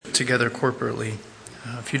together corporately.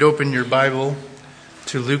 If you'd open your Bible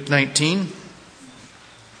to Luke 19.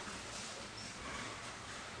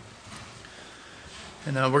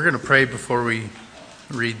 And we're going to pray before we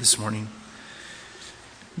read this morning.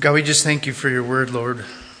 God, we just thank you for your word, Lord.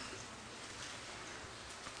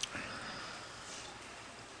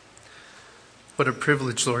 What a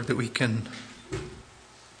privilege, Lord, that we can,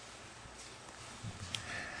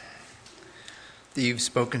 that you've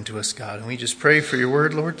spoken to us, God. And we just pray for your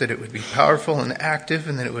word, Lord, that it would be powerful and active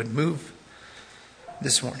and that it would move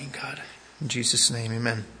this morning, God. In Jesus' name,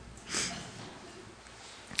 amen.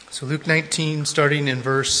 So Luke 19, starting in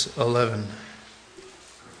verse 11.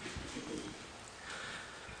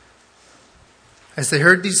 As they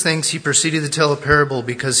heard these things, he proceeded to tell a parable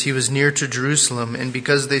because he was near to Jerusalem and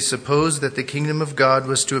because they supposed that the kingdom of God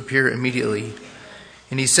was to appear immediately.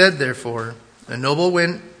 And he said, therefore, a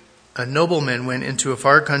nobleman went into a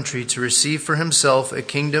far country to receive for himself a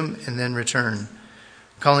kingdom and then return.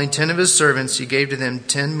 Calling 10 of his servants, he gave to them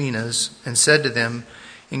 10 minas and said to them,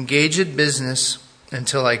 engage in business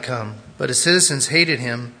until I come. But his citizens hated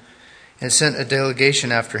him and sent a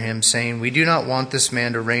delegation after him, saying, we do not want this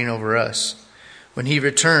man to reign over us. When he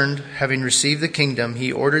returned, having received the kingdom,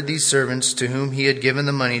 he ordered these servants to whom he had given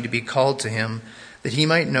the money to be called to him, that he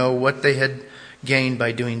might know what they had gained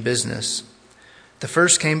by doing business. The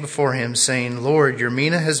first came before him, saying, Lord, your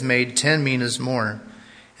mina has made 10 minas more.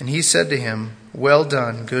 And he said to him, well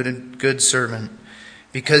done, good servant.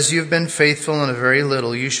 Because you have been faithful in a very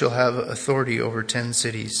little, you shall have authority over 10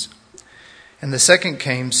 cities. And the second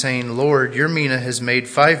came, saying, Lord, your mina has made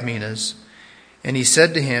 5 minas. And he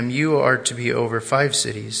said to him, you are to be over 5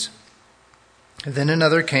 cities. And then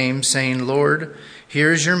another came, saying, Lord,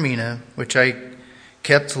 here is your mina, which I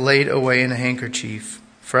kept laid away in a handkerchief.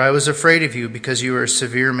 For I was afraid of you, because you are a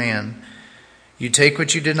severe man. You take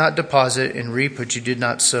what you did not deposit, and reap what you did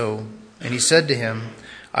not sow. And he said to him,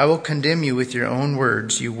 I will condemn you with your own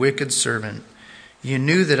words, you wicked servant. You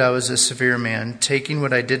knew that I was a severe man, taking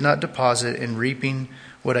what I did not deposit, and reaping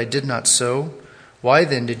what I did not sow. Why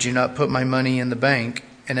then did you not put my money in the bank,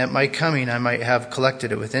 and at my coming I might have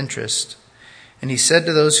collected it with interest? And he said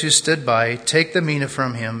to those who stood by, take the mina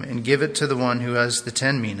from him, and give it to the one who has the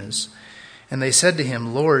 10 minas. And they said to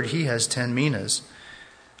him, Lord, he has 10 minas.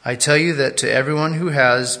 I tell you that to everyone who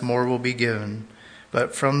has, more will be given.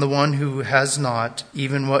 But from the one who has not,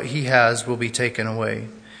 even what he has will be taken away.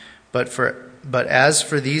 But as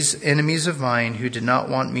for these enemies of mine who did not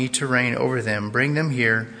want me to reign over them, bring them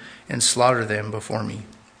here and slaughter them before me.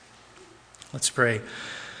 Let's pray.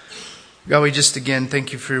 God, we just again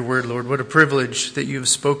thank you for your word, Lord. What a privilege that you have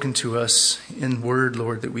spoken to us in word,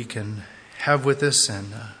 Lord, that we can have with us.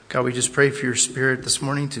 And God, we just pray for your spirit this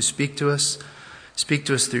morning to speak to us. Speak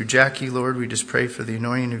to us through Jackie, Lord. We just pray for the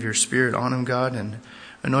anointing of your spirit on him, God, and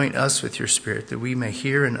anoint us with your spirit that we may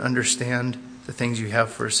hear and understand the things you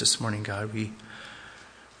have for us this morning, God. We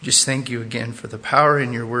just thank you again for the power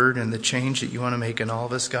in your word and the change that you want to make in all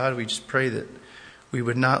of us, God. We just pray that we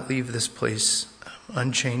would not leave this place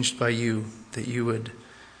unchanged by you, that you would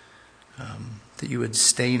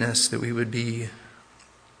stain us, that we would be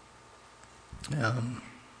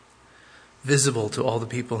visible to all the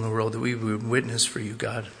people in the world, that we would witness for you,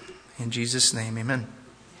 God. In Jesus' name, amen.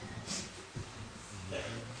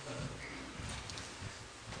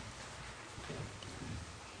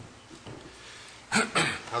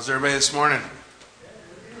 How's everybody this morning?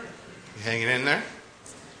 You hanging in there?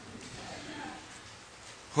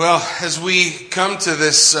 Well, as we come to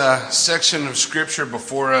this section of Scripture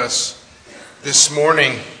before us this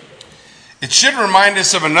morning, it should remind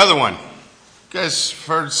us of another one. You guys have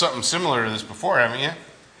heard something similar to this before, haven't you?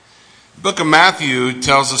 The book of Matthew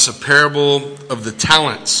tells us a parable of the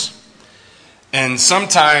talents. And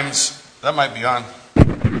sometimes, that might be on.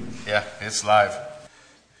 Yeah, it's live.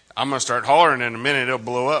 I'm going to start hollering in a minute. It'll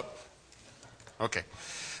blow up. Okay.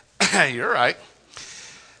 You're right.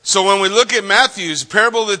 So when we look at Matthew's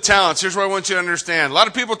parable of the talents, here's what I want you to understand. A lot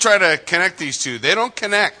of people try to connect these two. They don't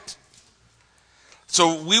connect.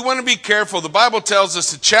 So we want to be careful. The Bible tells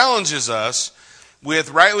us, it challenges us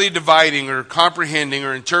with rightly dividing or comprehending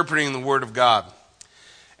or interpreting the Word of God.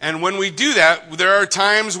 And when we do that, there are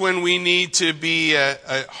times when we need to be a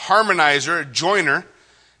harmonizer, a joiner.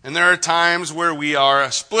 And there are times where we are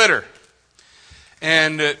a splitter.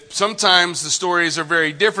 And sometimes the stories are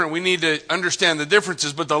very different. We need to understand the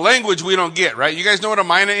differences, but the language we don't get, right? You guys know what a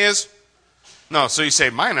mina is? No, so you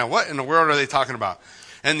say, mina, what in the world are they talking about?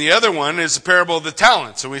 And the other one is the parable of the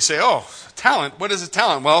talents. And we say, oh, talent, what is a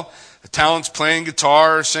talent? Well, a talent's playing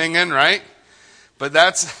guitar or singing, right? But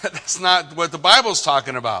that's not what the Bible's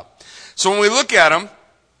talking about. So when we look at them,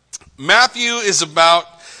 Matthew is about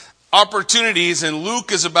opportunities, and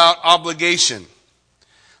Luke is about obligation.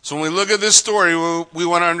 So when we look at this story, we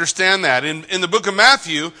want to understand that. In the book of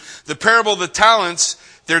Matthew, the parable of the talents,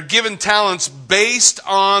 they're given talents based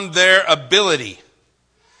on their ability.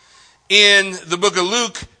 In the book of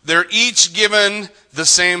Luke, they're each given the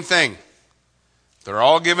same thing. They're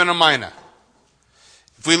all given a mina.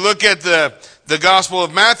 If we look at the Gospel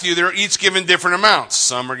of Matthew, they're each given different amounts.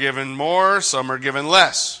 Some are given more, some are given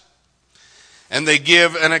less. And they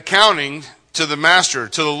give an accounting to the master,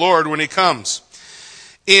 to the Lord when he comes.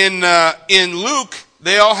 In Luke,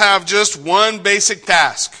 they all have just one basic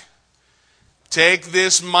task. Take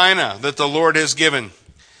this mina that the Lord has given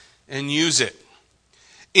and use it.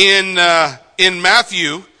 In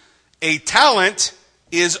Matthew, a talent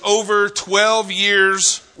is over 12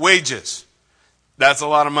 years' wages. That's a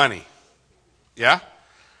lot of money. Yeah?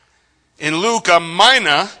 In Luke, a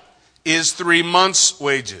mina is 3 months'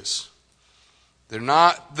 wages. They're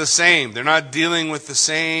not the same. They're not dealing with the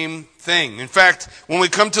same thing. In fact, when we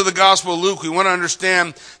come to the Gospel of Luke, we want to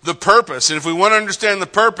understand the purpose. And if we want to understand the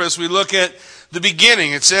purpose, we look at the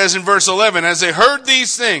beginning. It says in verse 11, as they heard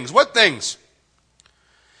these things. What things?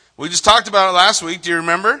 We just talked about it last week. Do you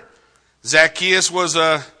remember? Zacchaeus was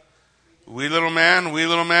a wee little man. Wee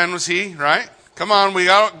little man was he, right? Come on, we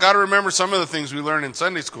got to remember some of the things we learned in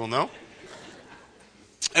Sunday school, no?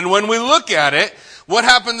 And when we look at it, what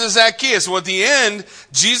happened to Zacchaeus? Well, at the end,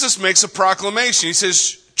 Jesus makes a proclamation. He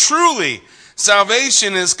says, truly,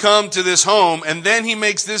 salvation has come to this home. And then he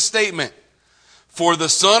makes this statement. For the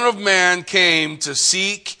Son of Man came to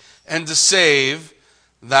seek and to save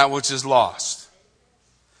that which is lost.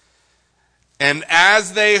 And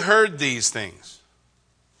as they heard these things,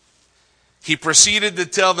 he proceeded to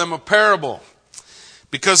tell them a parable,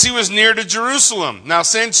 because he was near to Jerusalem. Now,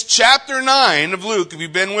 since chapter 9 of Luke, if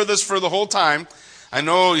you've been with us for the whole time, I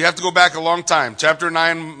know you have to go back a long time. Chapter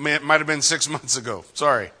 9 might have been 6 months ago.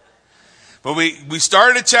 Sorry. But we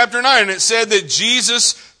started at chapter 9, and it said that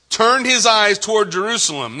Jesus turned his eyes toward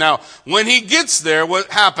Jerusalem. Now, when he gets there,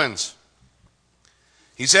 what happens?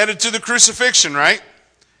 He's headed to the crucifixion, right?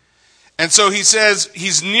 And so he says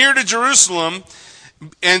he's near to Jerusalem,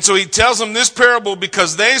 and so he tells them this parable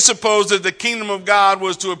because they suppose that the kingdom of God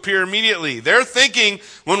was to appear immediately. They're thinking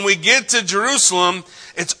when we get to Jerusalem,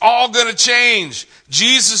 it's all going to change.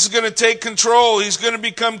 Jesus is going to take control. He's going to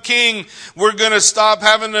become king. We're going to stop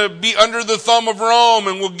having to be under the thumb of Rome,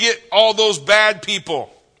 and we'll get all those bad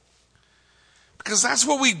people. Because that's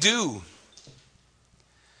what we do.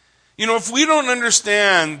 You know, if we don't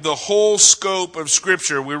understand the whole scope of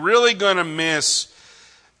Scripture, we're really going to miss,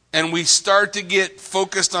 and we start to get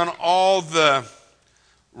focused on all the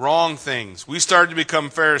wrong things. We start to become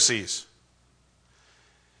Pharisees.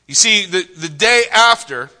 You see, the day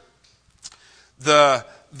after the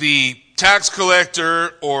tax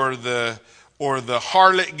collector or the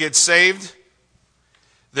harlot gets saved,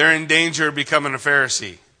 they're in danger of becoming a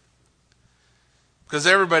Pharisee. Because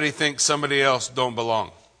everybody thinks somebody else don't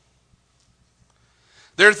belong.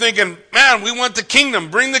 They're thinking, man, we want the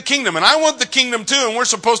kingdom. Bring the kingdom. And I want the kingdom too. And we're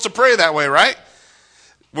supposed to pray that way, right?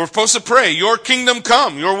 We're supposed to pray, your kingdom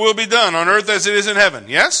come, your will be done on earth as it is in heaven.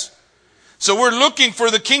 Yes? So we're looking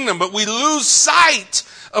for the kingdom, but we lose sight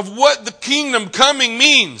of what the kingdom coming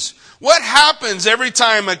means. What happens every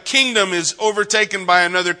time a kingdom is overtaken by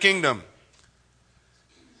another kingdom?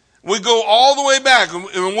 We go all the way back.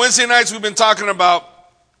 On Wednesday nights we've been talking about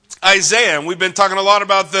Isaiah, and we've been talking a lot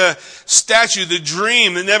about the statue, the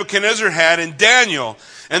dream that Nebuchadnezzar had in Daniel,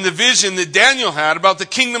 and the vision that Daniel had about the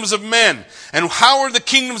kingdoms of men. And how are the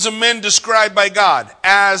kingdoms of men described by God?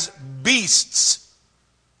 As beasts.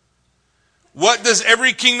 What does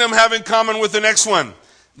every kingdom have in common with the next one?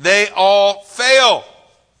 They all fail.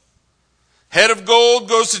 Head of gold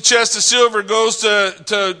goes to chest of silver, goes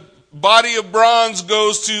to body of bronze,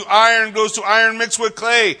 goes to iron mixed with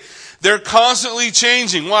clay. They're constantly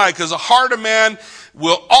changing. Why? Because the heart of man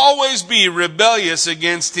will always be rebellious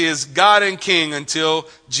against his God and King until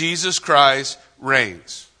Jesus Christ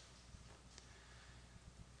reigns.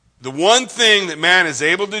 The one thing that man is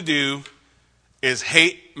able to do is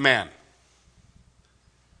hate man.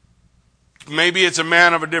 Maybe it's a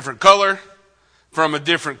man of a different color, from a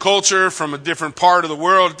different culture, from a different part of the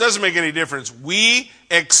world. It doesn't make any difference. We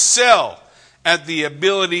excel at the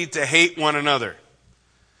ability to hate one another.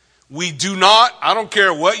 We do not, I don't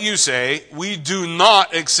care what you say, we do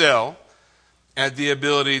not excel at the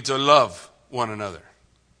ability to love one another.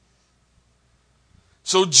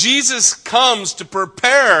 So Jesus comes to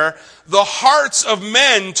prepare the hearts of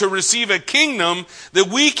men to receive a kingdom that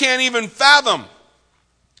we can't even fathom.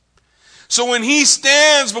 So when he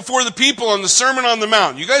stands before the people on the Sermon on the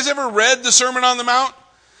Mount, you guys ever read the Sermon on the Mount?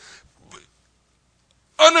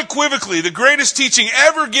 unequivocally the greatest teaching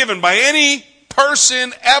ever given by any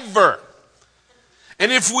person ever.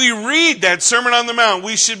 And if we read that Sermon on the Mount,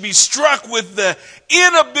 we should be struck with the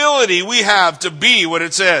inability we have to be what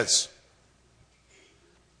it says.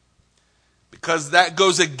 Because that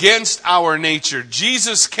goes against our nature.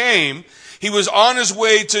 Jesus came, he was on his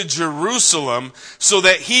way to Jerusalem so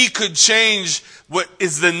that he could change what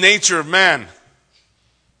is the nature of man.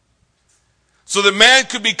 So that man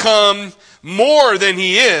could become more than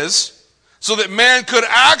he is, so that man could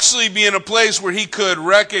actually be in a place where he could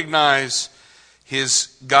recognize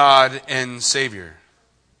his God and Savior.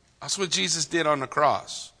 That's what Jesus did on the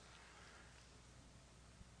cross.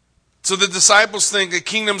 So the disciples think a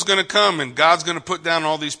kingdom's going to come and God's going to put down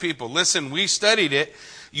all these people. Listen, we studied it.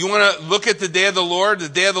 You want to look at the day of the Lord? The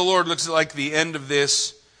day of the Lord looks like the end of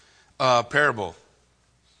this parable.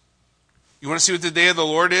 You want to see what the day of the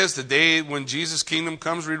Lord is? The day when Jesus' kingdom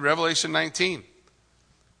comes, read Revelation 19.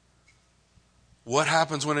 What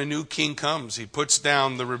happens when a new king comes? He puts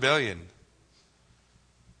down the rebellion.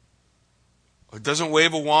 It doesn't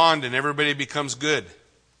wave a wand and everybody becomes good.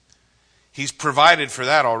 He's provided for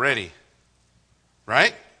that already.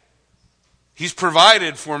 Right? He's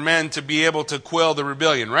provided for men to be able to quell the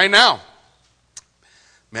rebellion. Right now,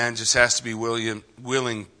 man just has to be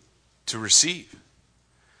willing to receive.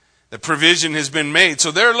 The provision has been made.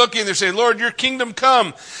 So they're looking, they're saying, Lord, your kingdom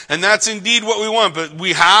come. And that's indeed what we want. But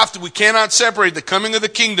we cannot separate the coming of the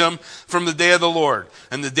kingdom from the day of the Lord.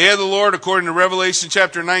 And the day of the Lord, according to Revelation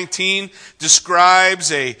chapter 19,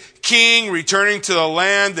 describes a king returning to the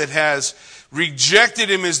land that has rejected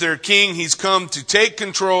him as their king. He's come to take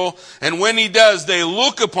control. And when he does, they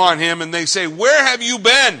look upon him and they say, where have you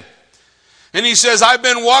been? And he says, I've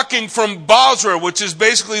been walking from Basra, which is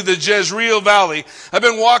basically the Jezreel Valley. I've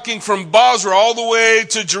been walking from Basra all the way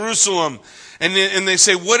to Jerusalem. And they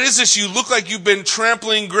say, what is this? You look like you've been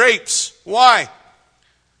trampling grapes. Why?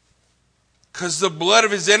 Because the blood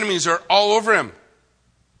of his enemies are all over him.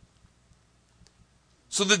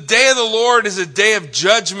 So the day of the Lord is a day of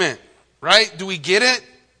judgment, right? Do we get it?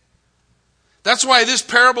 That's why this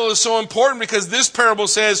parable is so important, because this parable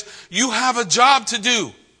says you have a job to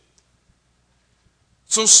do.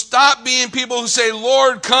 So stop being people who say,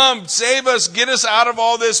 Lord, come, save us, get us out of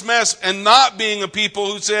all this mess, and not being a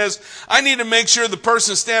people who says, I need to make sure the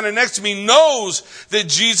person standing next to me knows that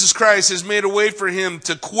Jesus Christ has made a way for him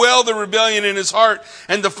to quell the rebellion in his heart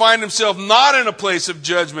and to find himself not in a place of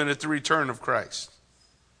judgment at the return of Christ.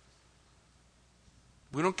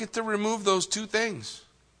 We don't get to remove those two things.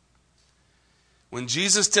 When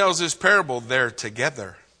Jesus tells this parable, they're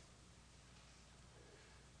together.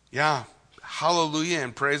 Yeah. Hallelujah,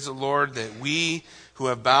 and praise the Lord that we who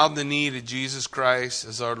have bowed the knee to Jesus Christ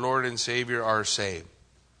as our Lord and Savior are saved.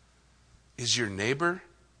 Is your neighbor?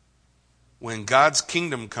 When God's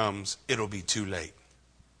kingdom comes, it'll be too late.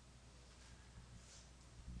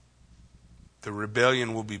 The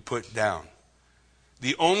rebellion will be put down.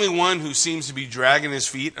 The only one who seems to be dragging his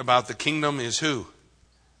feet about the kingdom is who?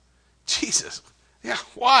 Jesus. Yeah,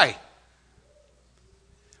 why?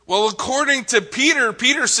 Well, according to Peter,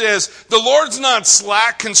 Peter says, the Lord's not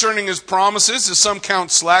slack concerning his promises, as some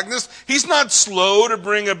count slackness. He's not slow to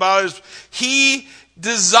bring about his... He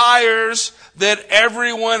desires that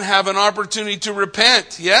everyone have an opportunity to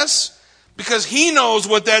repent, yes? Because he knows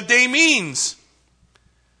what that day means.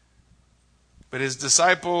 But his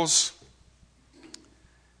disciples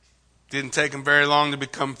didn't take them very long to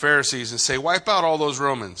become Pharisees and say, wipe out all those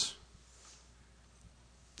Romans.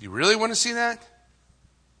 You really want to see that?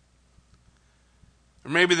 Or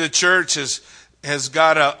maybe the church has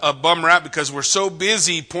got a bum rap because we're so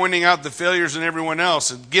busy pointing out the failures in everyone else.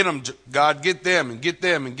 And get them, God, get them, and get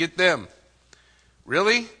them, and get them.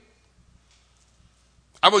 Really?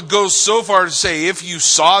 I would go so far to say if you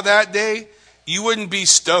saw that day, you wouldn't be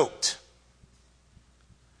stoked.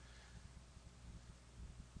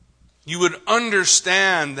 You would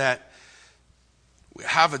understand that we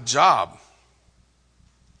have a job.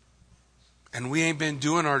 And we ain't been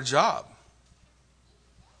doing our job.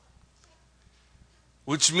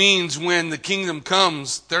 Which means when the kingdom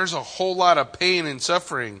comes, there's a whole lot of pain and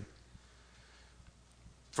suffering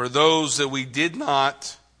for those that we did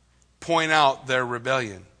not point out their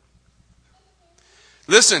rebellion.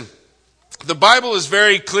 Listen, the Bible is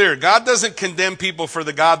very clear. God doesn't condemn people for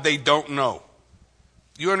the God they don't know.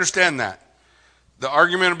 You understand that? The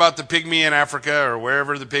argument about the pygmy in Africa or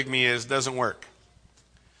wherever the pygmy is doesn't work.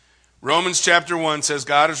 Romans chapter 1 says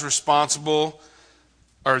God is responsible,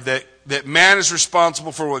 or that man is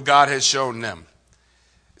responsible for what God has shown them.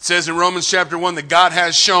 It says in Romans chapter 1 that God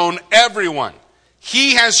has shown everyone.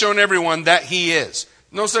 He has shown everyone that he is.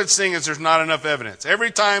 No such thing as there's not enough evidence.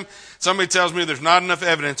 Every time somebody tells me there's not enough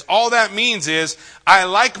evidence, all that means is I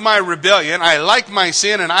like my rebellion, I like my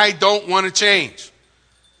sin, and I don't want to change.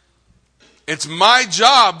 It's my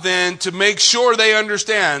job then to make sure they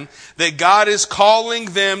understand that God is calling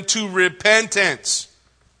them to repentance.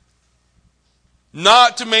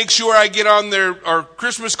 Not to make sure I get on their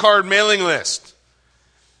Christmas card mailing list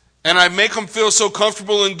and I make them feel so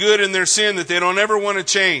comfortable and good in their sin that they don't ever want to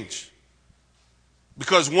change.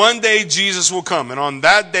 Because one day Jesus will come, and on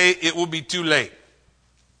that day it will be too late.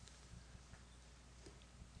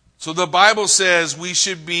 So the Bible says we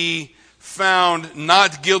should be found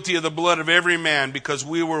not guilty of the blood of every man because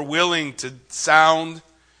we were willing to sound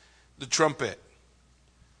the trumpet,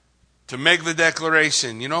 to make the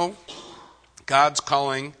declaration. You know, God's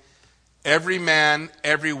calling every man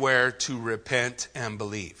everywhere to repent and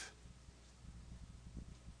believe.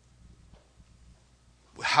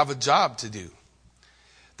 We have a job to do.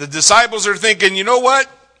 The disciples are thinking, you know what?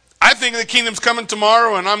 I think the kingdom's coming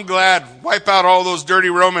tomorrow, and I'm glad. Wipe out all those dirty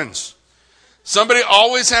Romans. Somebody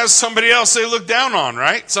always has somebody else they look down on,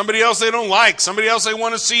 right? Somebody else they don't like. Somebody else they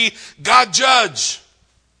want to see God judge.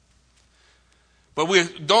 But we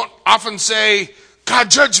don't often say, God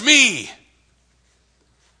judge me.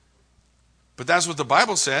 But that's what the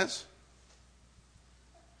Bible says.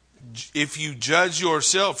 If you judge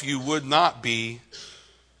yourself, you would not be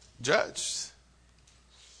judged.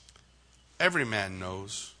 Every man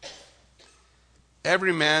knows.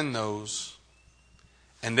 Every man knows.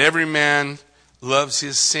 And every man loves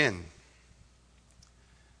his sin.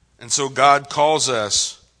 And so God calls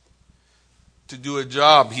us to do a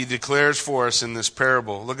job He declares for us in this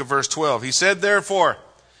parable. Look at verse 12. He said, therefore,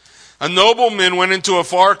 a nobleman went into a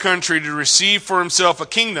far country to receive for himself a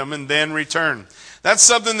kingdom and then return. That's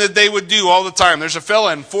something that they would do all the time. There's a fellow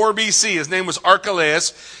in 4 BC. His name was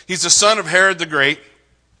Archelaus. He's the son of Herod the Great.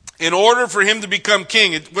 In order for him to become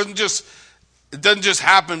king, it doesn't just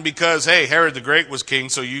happen because, hey, Herod the Great was king,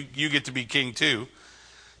 so you get to be king too.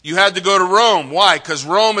 You had to go to Rome. Why? Because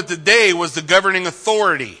Rome at the day was the governing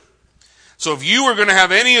authority. So if you were going to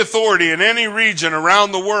have any authority in any region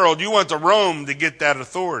around the world, you went to Rome to get that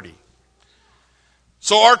authority.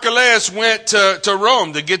 So Archelaus went to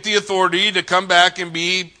Rome to get the authority to come back and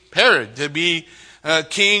be Herod, to be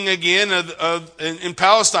king again in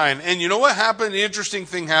Palestine. And you know what happened? The interesting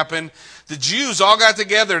thing happened. The Jews all got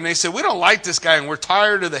together and they said, we don't like this guy and we're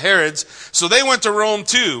tired of the Herods. So they went to Rome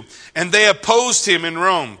too. And they opposed him in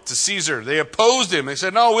Rome to Caesar. They opposed him. They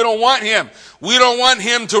said, no, we don't want him. We don't want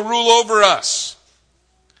him to rule over us.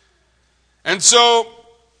 And so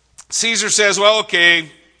Caesar says, well, okay,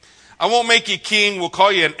 I won't make you king. We'll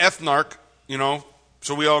call you an ethnarch, you know.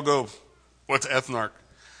 So we all go, what's ethnarch?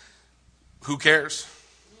 Who cares?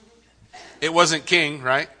 It wasn't king,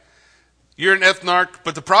 right? You're an ethnarch,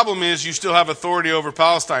 but the problem is you still have authority over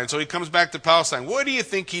Palestine. So he comes back to Palestine. What do you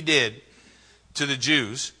think he did to the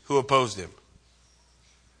Jews who opposed him?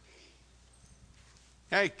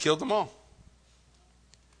 Yeah, he killed them all.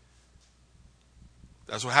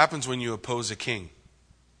 That's what happens when you oppose a king.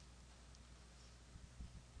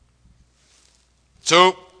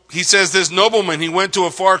 So he says this nobleman, he went to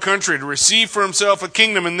a far country to receive for himself a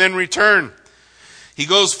kingdom and then return. He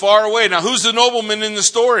goes far away. Now, who's the nobleman in the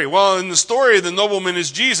story? Well, in the story, the nobleman is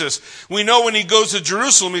Jesus. We know when he goes to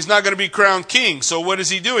Jerusalem, he's not going to be crowned king. So what is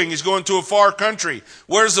he doing? He's going to a far country.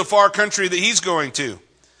 Where's the far country that he's going to?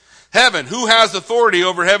 Heaven. Who has authority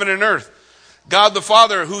over heaven and earth? God the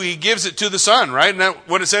Father, who he gives it to the Son, right? And that,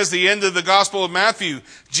 what it says at the end of the Gospel of Matthew,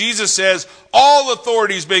 Jesus says, all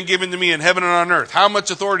authority has been given to me in heaven and on earth. How much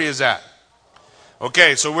authority is that?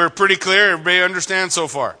 Okay, so we're pretty clear. Everybody understands so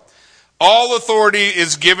far. All authority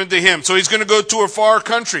is given to him. So he's going to go to a far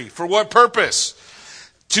country. For what purpose?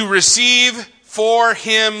 To receive for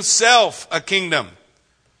himself a kingdom.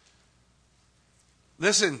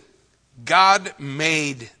 Listen, God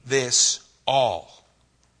made this all.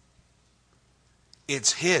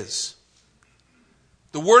 It's his.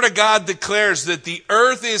 The Word of God declares that the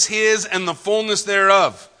earth is his and the fullness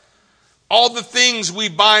thereof. All the things we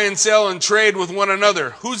buy and sell and trade with one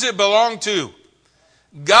another, who's it belong to?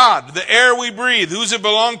 God. The air we breathe, who's it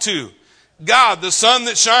belong to? God. The sun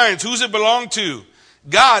that shines, who's it belong to?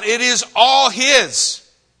 God. It is all his.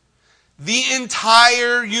 The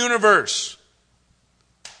entire universe.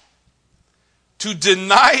 To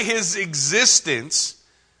deny his existence,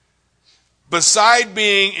 beside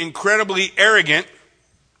being incredibly arrogant,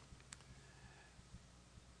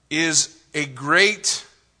 is a great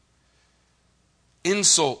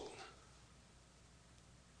insult.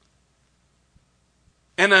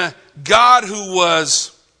 And a God who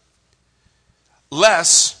was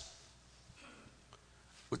less,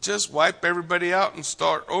 would just wipe everybody out and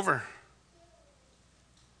start over.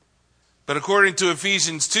 But according to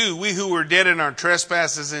Ephesians 2, we who were dead in our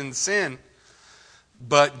trespasses and sin,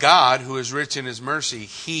 but God, who is rich in his mercy,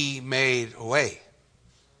 he made a way.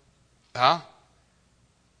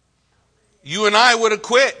 You and I would have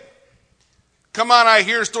quit. Come on, I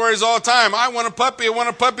hear stories all the time. I want a puppy.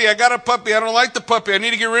 I got a puppy. I don't like the puppy. I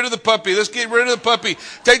need to get rid of the puppy. Let's get rid of the puppy.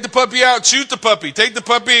 Take the puppy out, shoot the puppy. Take the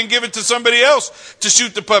puppy and give it to somebody else to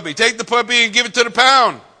shoot the puppy. Take the puppy and give it to the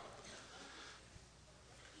pound.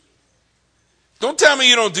 Don't tell me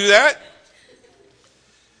you don't do that.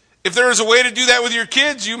 If there is a way to do that with your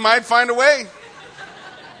kids, you might find a way.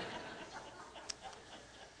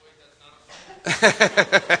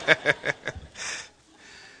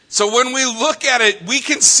 So when we look at it, we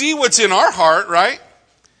can see what's in our heart, right?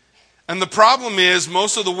 And the problem is,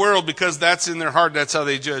 most of the world, because that's in their heart, that's how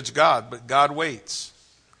they judge God. But God waits.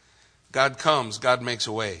 God comes. God makes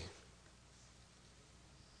a way.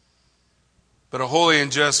 But a holy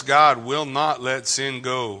and just God will not let sin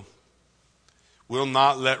go, will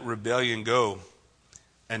not let rebellion go,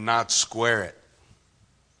 and not square it.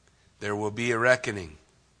 There will be a reckoning.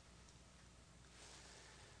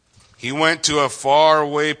 He went to a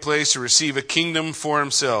faraway place to receive a kingdom for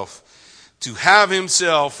himself, to have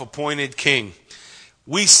himself appointed king.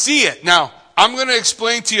 We see it. Now, I'm going to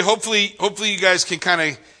explain to you, hopefully you guys can kind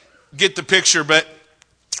of get the picture, but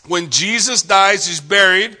when Jesus dies, he's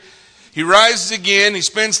buried, he rises again, he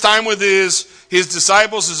spends time with his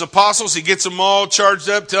disciples, his apostles, he gets them all charged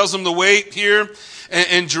up, tells them to wait here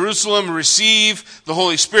in Jerusalem, receive the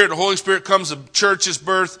Holy Spirit. The Holy Spirit comes, the church's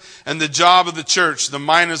birth, and the job of the church. The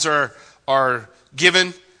minas are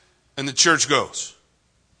given, and the church goes.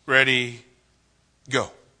 Ready, go.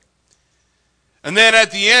 And then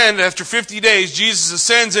at the end, after 50 days, Jesus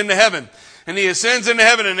ascends into heaven. And he ascends into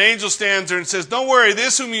heaven, and an angel stands there and says, don't worry,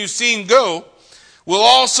 this whom you've seen go will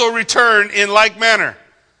also return in like manner.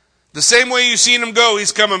 The same way you've seen him go,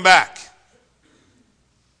 he's coming back.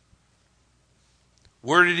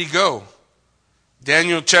 Where did he go?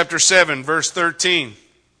 Daniel chapter 7, verse 13.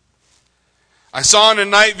 I saw in a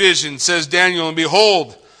night vision, says Daniel, and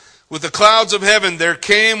behold, with the clouds of heaven there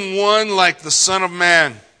came one like the Son of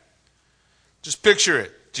Man. Just picture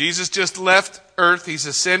it. Jesus just left earth. He's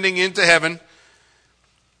ascending into heaven.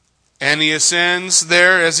 And he ascends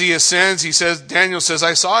there. As he ascends, Daniel says,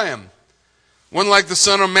 I saw him. One like the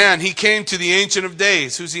Son of Man. He came to the Ancient of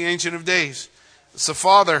Days. Who's the Ancient of Days? It's the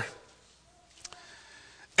Father.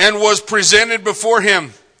 And was presented before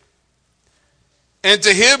him. And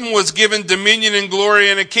to him was given dominion and glory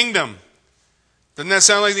and a kingdom. Doesn't that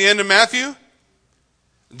sound like the end of Matthew?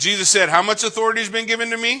 Jesus said, how much authority has been given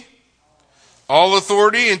to me? All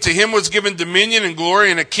authority. And to him was given dominion and glory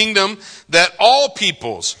and a kingdom, that all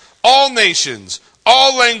peoples, all nations,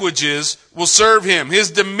 all languages will serve him. His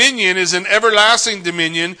dominion is an everlasting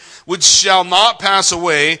dominion which shall not pass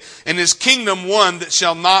away, and his kingdom one that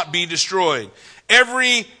shall not be destroyed.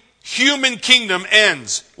 Every human kingdom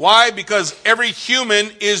ends. Why? Because every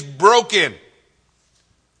human is broken.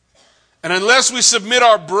 And unless we submit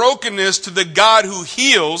our brokenness to the God who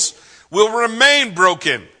heals, we'll remain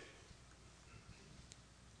broken.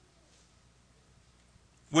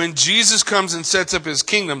 When Jesus comes and sets up his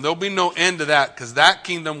kingdom, there'll be no end to that, because that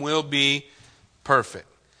kingdom will be perfect.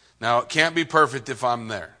 Now, it can't be perfect if I'm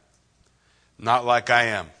there. Not like I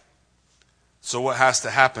am. So what has to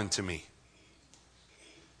happen to me?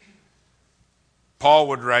 Paul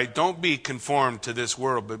would write, don't be conformed to this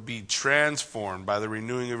world, but be transformed by the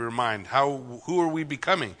renewing of your mind. Who are we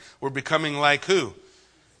becoming? We're becoming like who?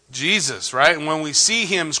 Jesus, right? And when we see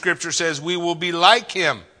him, Scripture says we will be like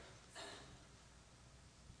him.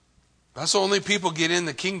 That's the only people get in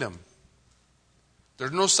the kingdom.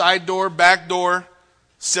 There's no side door, back door,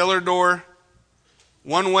 cellar door.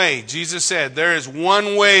 One way. Jesus said there is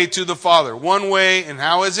one way to the Father. One way, and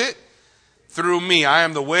how is it? Through me. I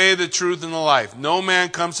am the way, the truth, and the life. No man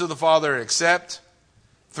comes to the Father except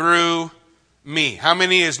through me. How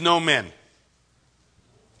many is no men?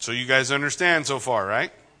 So you guys understand so far,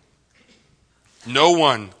 right? No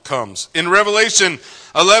one comes. In Revelation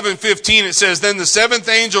 11:15 it says, then the seventh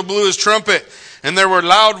angel blew his trumpet, and there were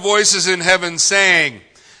loud voices in heaven saying,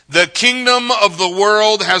 the kingdom of the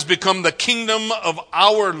world has become the kingdom of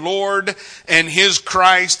our Lord and his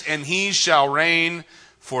Christ, and he shall reign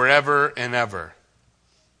forever and ever.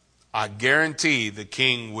 I guarantee the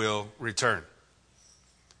king will return.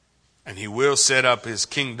 And he will set up his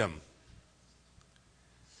kingdom.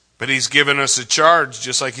 But he's given us a charge,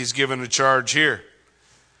 just like he's given a charge here.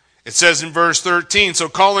 It says in verse 13, so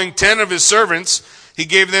calling 10 of his servants, he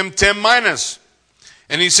gave them 10 minas.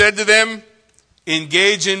 And he said to them,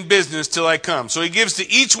 engage in business till I come. So he gives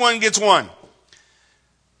to each one gets one.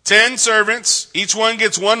 10 servants, each one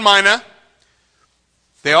gets 1 mina.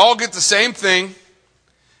 They all get the same thing,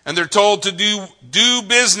 and they're told to do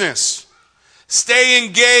business. Stay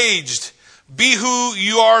engaged. Be who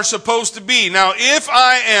you are supposed to be. Now, if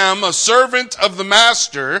I am a servant of the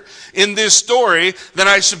master in this story, then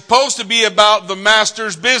I'm supposed to be about the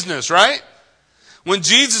master's business, right? When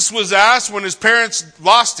Jesus was asked when his parents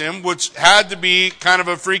lost him, which had to be kind of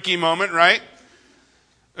a freaky moment, right?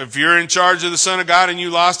 If you're in charge of the Son of God and you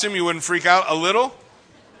lost him, you wouldn't freak out a little?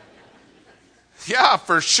 Yeah,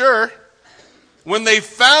 for sure. When they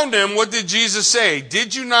found him, what did Jesus say?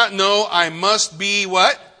 Did you not know I must be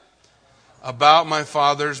what? About my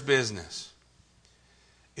Father's business.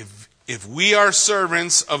 If we are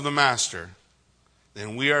servants of the master,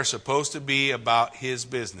 then we are supposed to be about his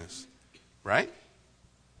business. Right?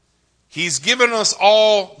 He's given us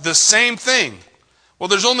all the same thing. Well,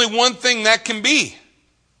 there's only one thing that can be.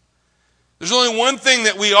 There's only one thing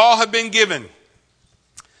that we all have been given.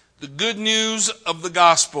 The good news of the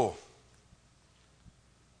gospel.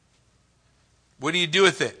 What do you do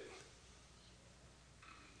with it?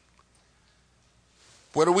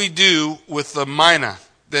 What do we do with the mina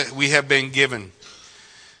that we have been given?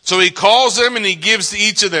 So he calls them and he gives to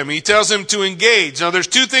each of them. He tells them to engage. Now there's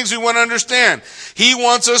 2 things we want to understand. He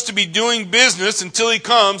wants us to be doing business until he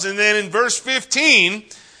comes. And then in verse 15,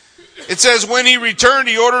 it says, when he returned,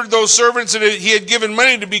 he ordered those servants that he had given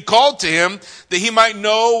money to be called to him, that he might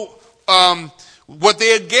know what they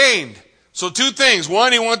had gained. So 2 things.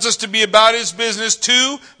 1, he wants us to be about his business.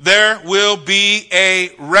 2, there will be a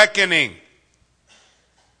reckoning.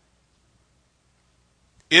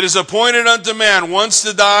 It is appointed unto man once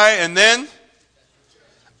to die, and then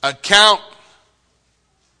account.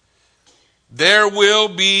 There will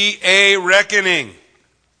be a reckoning.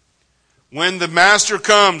 When the master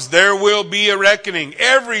comes, there will be a reckoning.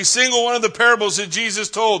 Every single one of the parables that Jesus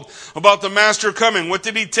told about the master coming, what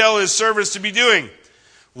did he tell his servants to be doing?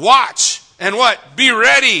 Watch and what? Be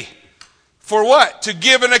ready. For what? To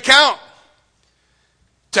give an account.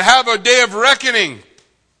 To have a day of reckoning.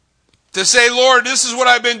 To say, Lord, this is what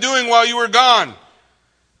I've been doing while you were gone.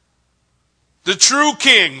 The true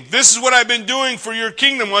king, this is what I've been doing for your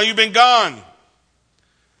kingdom while you've been gone.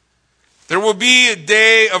 There will be a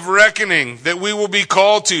day of reckoning that we will be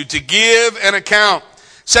called to give an account.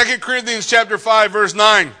 2 Corinthians chapter 5, verse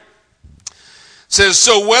 9 says,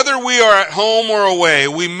 so whether we are at home or away,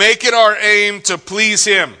 we make it our aim to please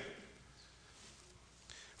him.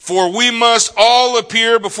 For we must all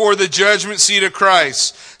appear before the judgment seat of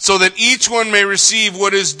Christ, so that each one may receive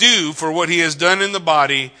what is due for what he has done in the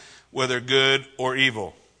body, whether good or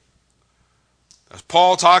evil. That's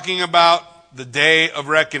Paul talking about the day of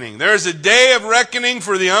reckoning. There is a day of reckoning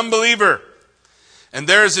for the unbeliever, and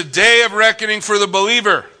there is a day of reckoning for the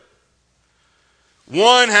believer.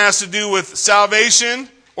 One has to do with salvation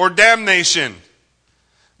or damnation.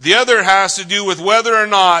 The other has to do with whether or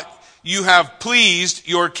not you have pleased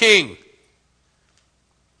your king.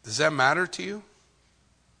 Does that matter to you?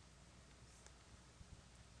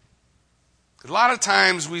 A lot of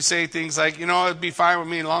times we say things like, it'd be fine with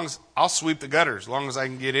me as long as I'll sweep the gutters, as long as I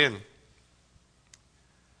can get in.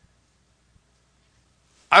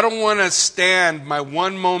 I don't want to stand my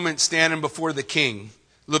one moment standing before the king,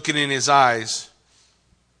 looking in his eyes,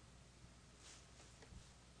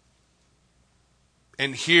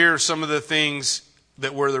 and hear some of the things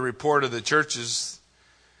that were the report of the churches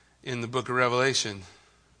in the book of Revelation.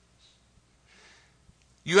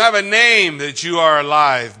 You have a name that you are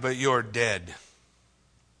alive, but you're dead.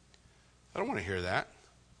 I don't want to hear that.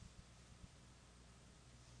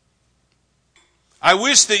 I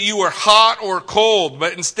wish that you were hot or cold,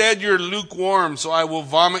 but instead you're lukewarm, so I will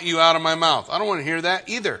vomit you out of my mouth. I don't want to hear that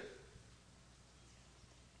either.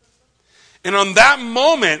 And on that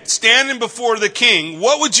moment, standing before the king,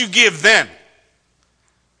 what would you give then?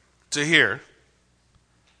 To hear,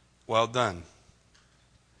 well done.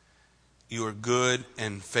 You are good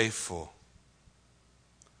and faithful.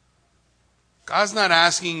 God's not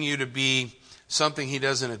asking you to be something he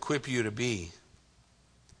doesn't equip you to be.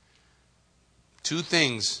 2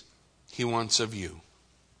 things he wants of you.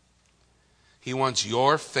 He wants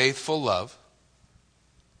your faithful love,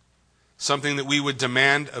 something that we would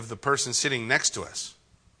demand of the person sitting next to us.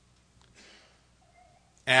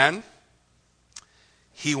 And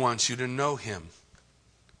he wants you to know him.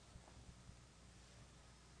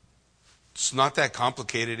 It's not that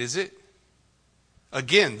complicated, is it?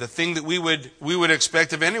 Again, the thing that we would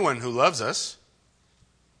expect of anyone who loves us.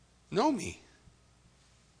 Know me.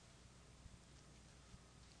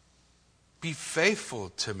 Be faithful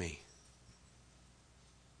to me.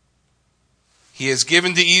 He has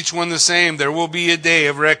given to each one the same. There will be a day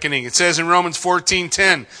of reckoning. It says in Romans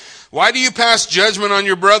 14:10, why do you pass judgment on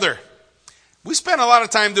your brother? We spend a lot of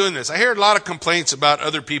time doing this. I hear a lot of complaints about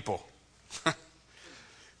other people.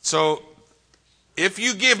 So if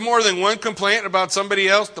you give more than one complaint about somebody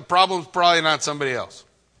else, the problem's probably not somebody else.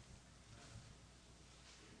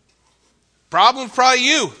 Problem's probably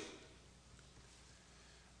you.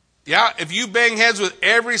 Yeah, if you bang heads with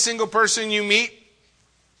every single person you meet,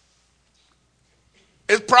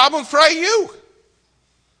 it's problem's probably you.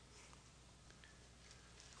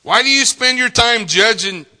 Why do you spend your time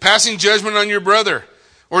passing judgment on your brother?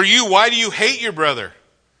 Or why do you hate your brother?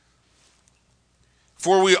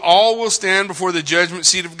 For we all will stand before the judgment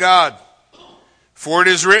seat of God. For it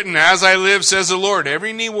is written, as I live, says the Lord,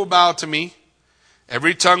 every knee will bow to me,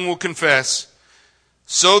 every tongue will confess.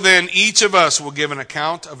 So then each of us will give an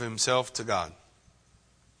account of himself to God.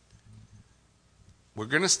 We're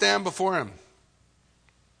going to stand before him.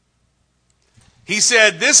 He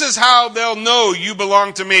said, this is how they'll know you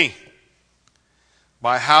belong to me.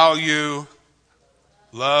 By how you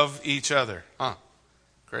love each other.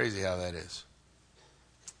 Crazy how that is.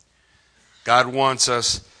 God wants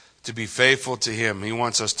us to be faithful to him. He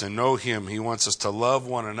wants us to know him. He wants us to love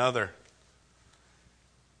one another.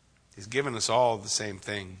 He's given us all the same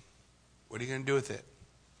thing. What are you going to do with it?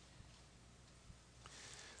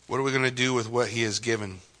 What are we going to do with what he has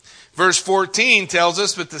given? Verse 14 tells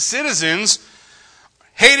us, but the citizens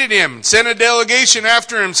hated him, sent a delegation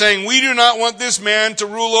after him, saying, we do not want this man to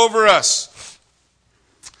rule over us.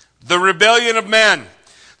 The rebellion of man.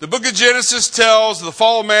 The book of Genesis tells the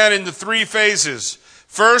fall of man into three phases.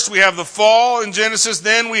 First, we have the fall in Genesis.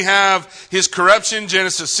 Then we have his corruption,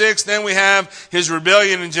 Genesis 6. Then we have his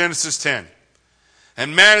rebellion in Genesis 10.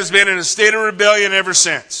 And man has been in a state of rebellion ever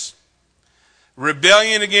since.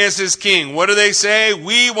 Rebellion against his king. What do they say?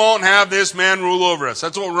 We won't have this man rule over us.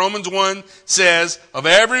 That's what Romans 1 says of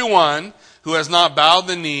everyone who has not bowed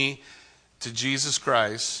the knee to Jesus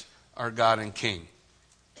Christ, our God and King.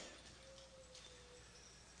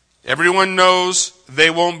 Everyone knows they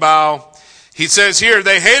won't bow. He says here,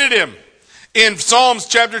 they hated him. In Psalms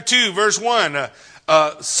chapter 2, verse 1,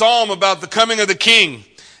 a psalm about the coming of the king.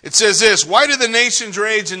 It says this, why do the nations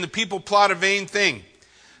rage and the people plot a vain thing?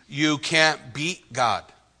 You can't beat God.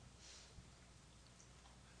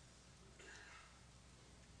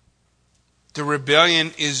 The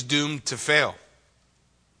rebellion is doomed to fail.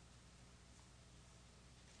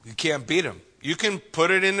 You can't beat him. You can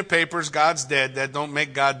put it in the papers, God's dead. That don't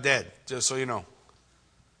make God dead, just so you know.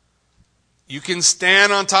 You can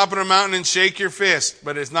stand on top of the mountain and shake your fist,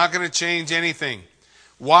 but it's not going to change anything.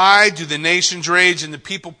 Why do the nations rage and the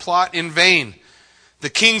people plot in vain? The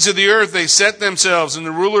kings of the earth, they set themselves, and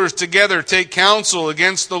the rulers together take counsel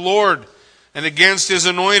against the Lord and against his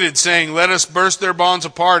anointed, saying, let us burst their bonds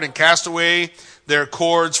apart and cast away their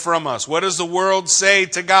cords from us. What does the world say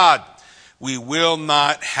to God? We will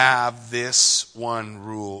not have this one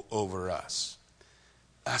rule over us.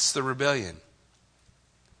 That's the rebellion.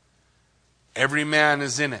 Every man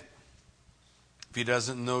is in it if he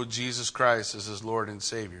doesn't know Jesus Christ as his Lord and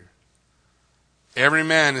Savior. Every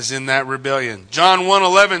man is in that rebellion. John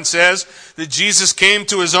 1:11 says that Jesus came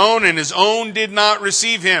to his own and his own did not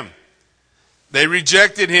receive him. They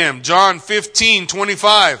rejected him. John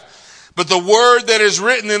 15:25. But the word that is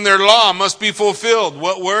written in their law must be fulfilled.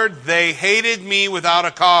 What word? They hated me without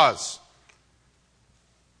a cause.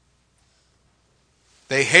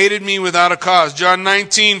 They hated me without a cause. John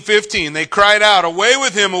 19:15. They cried out, away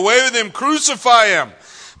with him, crucify him.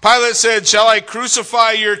 Pilate said, shall I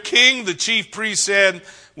crucify your king? The chief priest said,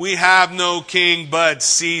 we have no king but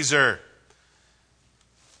Caesar.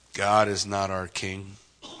 God is not our king.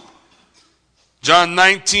 John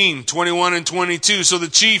 19:21 and 22. So the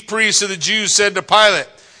chief priests of the Jews said to Pilate,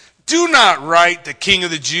 do not write the king of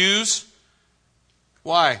the Jews.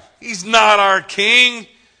 Why? He's not our king.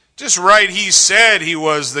 Just write he said he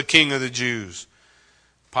was the king of the Jews.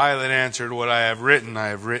 Pilate answered, what I have written, I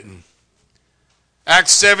have written.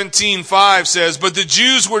 Acts 17:5 says, but the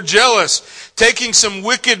Jews were jealous. Taking some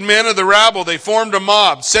wicked men of the rabble, they formed a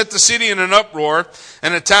mob, set the city in an uproar,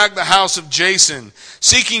 and attacked the house of Jason,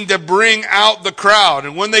 seeking to bring out the crowd.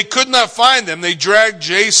 And when they could not find them, they dragged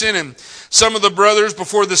Jason and some of the brothers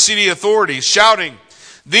before the city authorities, shouting,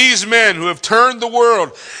 these men who have turned the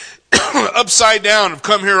world upside down have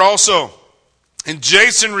come here also. And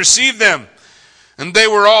Jason received them. And they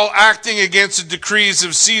were all acting against the decrees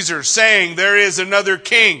of Caesar, saying, there is another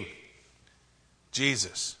king,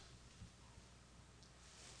 Jesus.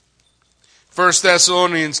 1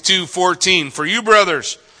 Thessalonians 2:14. For you,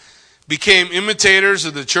 brothers, became imitators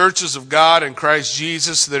of the churches of God and Christ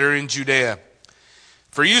Jesus that are in Judea.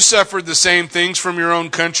 For you suffered the same things from your own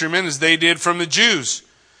countrymen as they did from the Jews,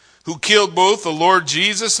 who killed both the Lord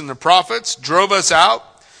Jesus and the prophets, drove us out,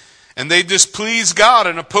 and they displease God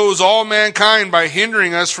and oppose all mankind by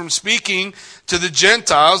hindering us from speaking to the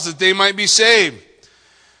Gentiles that they might be saved.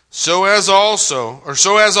 So as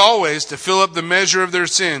always, to fill up the measure of their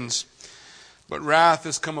sins. But wrath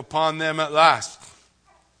has come upon them at last.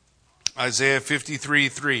 Isaiah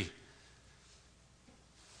 53:3.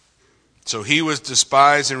 So he was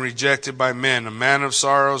despised and rejected by men, a man of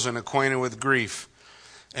sorrows and acquainted with grief,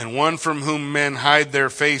 and one from whom men hide their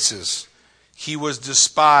faces. He was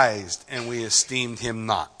despised, and we esteemed him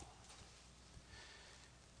not.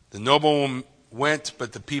 The nobleman went,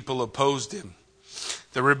 but the people opposed him.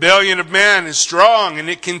 The rebellion of man is strong, and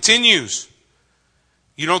it continues.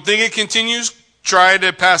 You don't think it continues? Try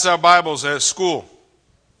to pass out Bibles at school.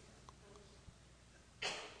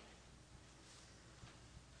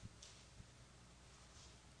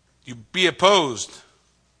 You be opposed.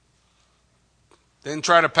 Then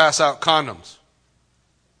try to pass out condoms.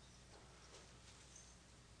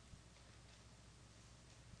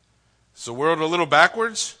 Is the world a little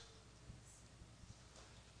backwards?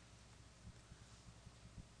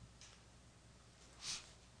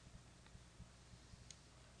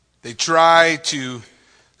 They try to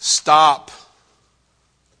stop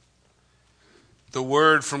the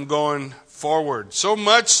word from going forward. So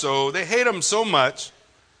much so, they hate him so much,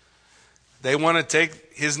 they want to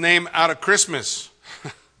take his name out of Christmas.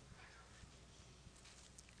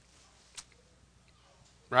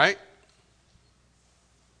 Right?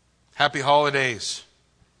 Happy holidays.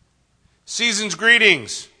 Season's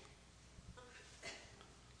greetings.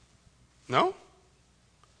 No?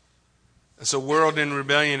 It's a world in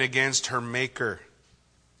rebellion against her maker.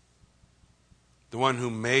 The one who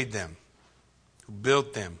made them, who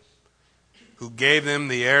built them, who gave them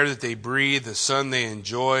the air that they breathe, the sun they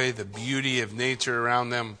enjoy, the beauty of nature around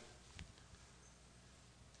them.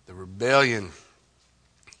 The rebellion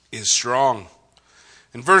is strong.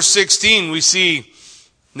 In verse 16, we see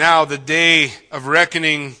now the day of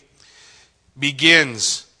reckoning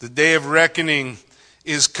begins. The day of reckoning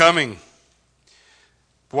is coming.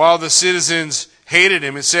 While the citizens hated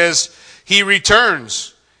him, it says he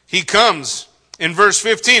returns. He comes. In verse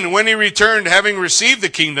 15, when he returned, having received the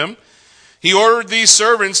kingdom, he ordered these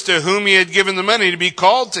servants to whom he had given the money to be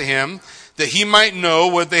called to him, that he might know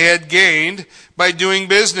what they had gained by doing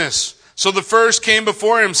business. So the first came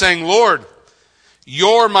before him, saying, Lord,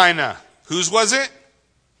 your mina. Whose was it?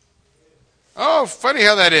 Oh, funny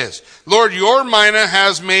how that is. Lord, your mina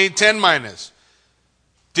has made 10 minas.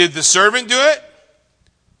 Did the servant do it?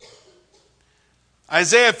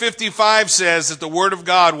 Isaiah 55 says that the word of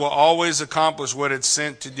God will always accomplish what it's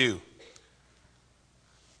sent to do.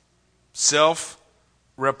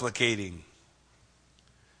 Self-replicating.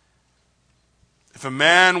 If a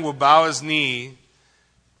man will bow his knee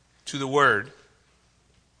to the word,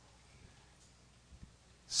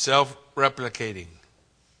 self-replicating.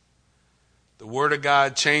 The word of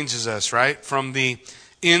God changes us, right? From the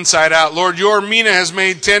inside out. Lord, your mina has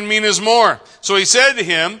made 10 minas more. So he said to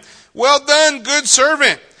him, well done, good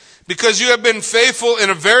servant, because you have been faithful in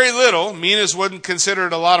a very little. Minas wasn't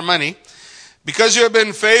considered a lot of money. Because you have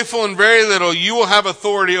been faithful in very little, you will have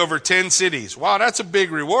authority over 10 cities. Wow, that's a big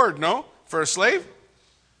reward, no? For a slave?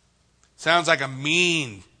 Sounds like a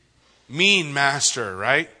mean master,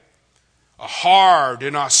 right? A hard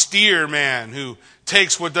and austere man who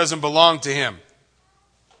takes what doesn't belong to him.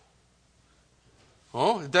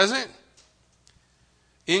 Oh, it doesn't?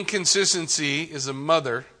 Inconsistency is a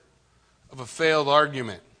mother of a failed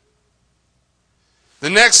argument. The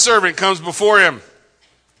next servant comes before him.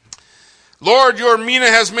 Lord, your mina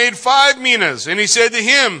has made 5 minas. And he said to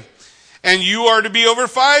him, and you are to be over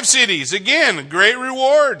 5 cities. Again, great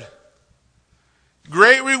reward.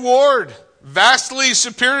 Great reward. Vastly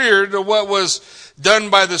superior to what was done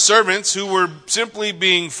by the servants who were simply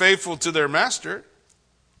being faithful to their master.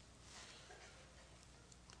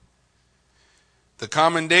 The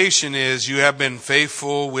commendation is you have been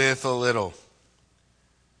faithful with a little.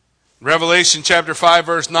 Revelation chapter 5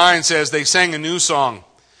 verse 9 says they sang a new song,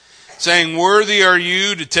 saying, worthy are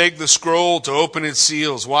you to take the scroll to open its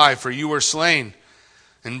seals. Why? For you were slain.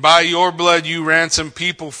 And by your blood you ransomed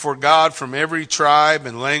people for God from every tribe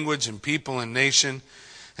and language and people and nation.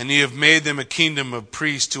 And you have made them a kingdom of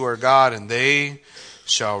priests to our God, and they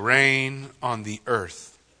shall reign on the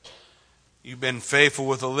earth. You've been faithful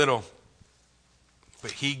with a little,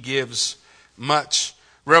 but he gives much.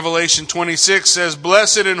 Revelation 26 says,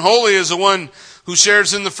 blessed and holy is the one who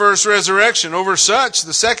shares in the first resurrection. Over such,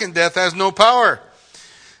 the second death has no power.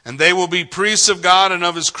 And they will be priests of God and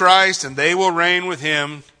of his Christ, and they will reign with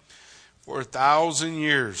him for 1,000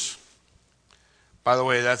 years. By the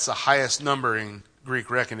way, that's the highest number in Greek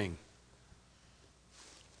reckoning.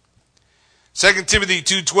 2 Timothy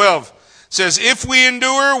 2:12 says, if we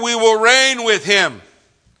endure, we will reign with him.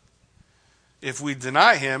 If we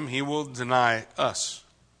deny him, he will deny us.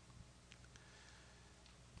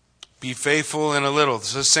 Be faithful in a little.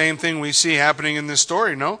 It's the same thing we see happening in this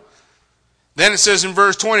story, no? Then it says in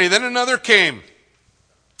verse 20, then another came,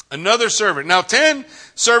 another servant. Now 10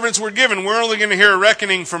 servants were given. We're only going to hear a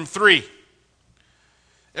reckoning from 3.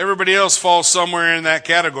 Everybody else falls somewhere in that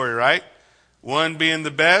category, right? One being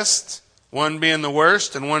the best, one being the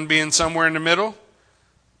worst, and one being somewhere in the middle.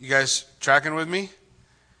 You guys tracking with me?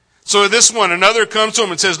 So this one, another comes to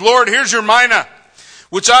him and says, Lord, here's your mina,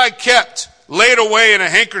 which I kept laid away in a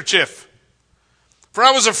handkerchief. For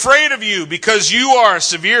I was afraid of you, because you are a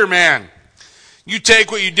severe man. You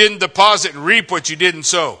take what you didn't deposit and reap what you didn't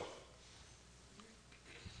sow.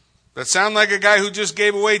 That sound like a guy who just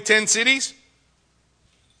gave away 10 cities?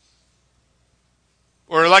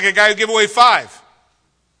 Or like a guy who gave away 5?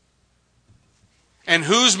 And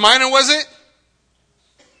whose mina was it?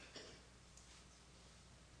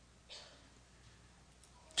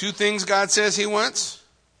 Two things God says he wants.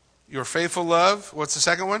 Your faithful love. What's the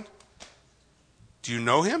second one? Do you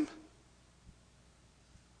know him?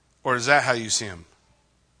 Or is that how you see him?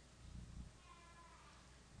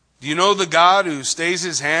 Do you know the God who stays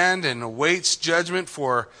his hand and awaits judgment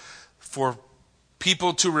for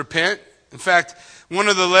people to repent? In fact, one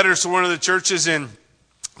of the letters to one of the churches in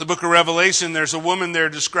the book of Revelation, there's a woman there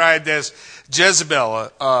described as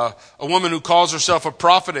Jezebel, a woman who calls herself a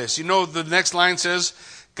prophetess. You know, the next line says,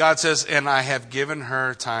 God says, and I have given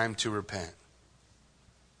her time to repent.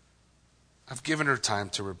 I've given her time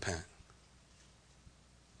to repent.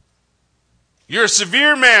 You're a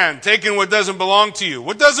severe man, taking what doesn't belong to you.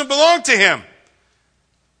 What doesn't belong to him?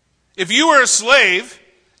 If you were a slave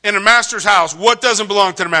in a master's house, what doesn't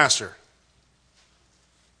belong to the master?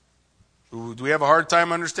 Do we have a hard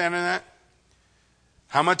time understanding that?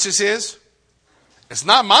 How much is his? It's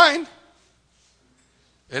not mine.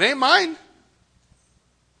 It ain't mine.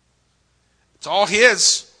 It's all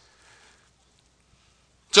his.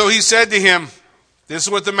 So he said to him, this is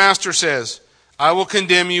what the master says, I will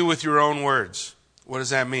condemn you with your own words. What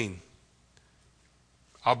does that mean?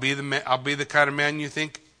 I'll be the kind of man you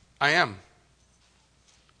think I am.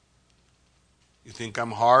 You think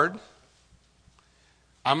I'm hard?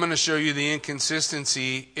 I'm going to show you the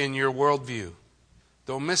inconsistency in your worldview.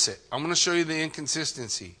 Don't miss it. I'm going to show you the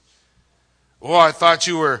inconsistency. Oh, I thought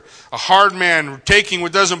you were a hard man, taking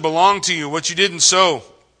what doesn't belong to you, what you didn't sow.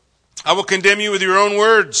 I will condemn you with your own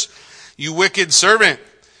words, you wicked servant.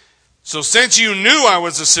 So since you knew I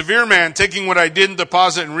was a severe man, taking what I didn't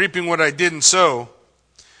deposit and reaping what I didn't sow,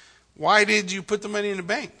 why did you put the money in the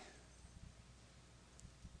bank?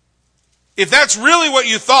 If that's really what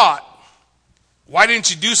you thought, why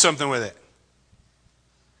didn't you do something with it?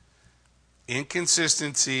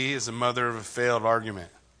 Inconsistency is the mother of a failed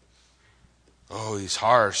argument. Oh, he's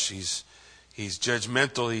harsh. He's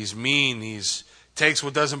judgmental. He's mean. He's takes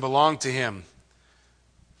what doesn't belong to him.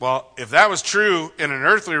 Well, if that was true in an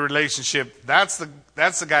earthly relationship, that's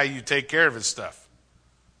the guy you take care of his stuff.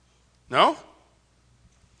 No?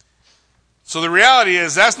 So the reality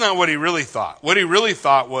is that's not what he really thought. What he really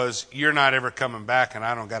thought was, you're not ever coming back and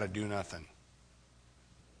I don't got to do nothing.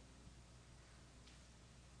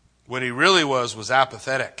 What he really was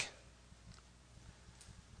apathetic.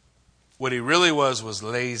 What he really was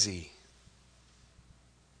lazy.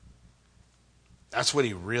 That's what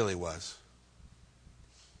he really was.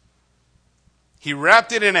 He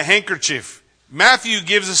wrapped it in a handkerchief. Matthew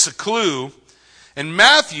gives us a clue. And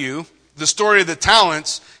Matthew, the story of the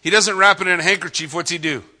talents, he doesn't wrap it in a handkerchief. What's he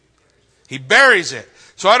do? He buries it.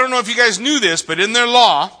 So I don't know if you guys knew this, but in their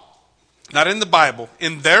law, not in the Bible,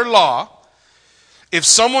 in their law, if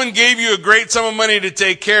someone gave you a great sum of money to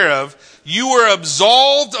take care of, you were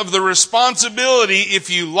absolved of the responsibility if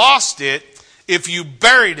you lost it, if you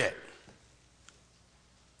buried it.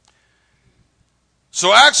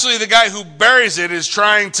 So actually the guy who buries it is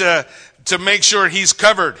trying to make sure he's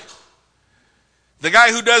covered. The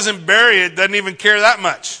guy who doesn't bury it doesn't even care that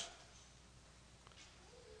much.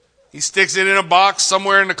 He sticks it in a box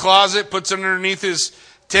somewhere in the closet, puts it underneath his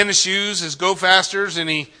tennis shoes, his Go Fasters, and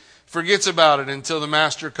he forgets about it until the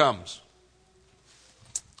master comes.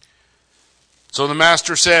 So the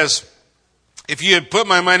master says, if you had put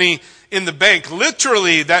my money in the bank,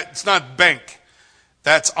 literally that's not bank,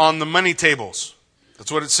 that's on the money tables.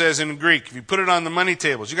 That's what it says in Greek. If you put it on the money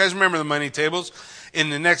tables. You guys remember the money tables? in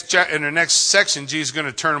the next section, Jesus is going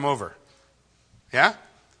to turn them over. Yeah?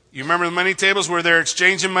 You remember the money tables where they're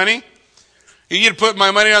exchanging money? You could put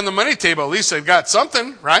my money on the money table. At least I've got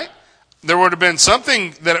something, right? There would have been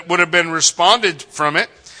something that would have been responded from it.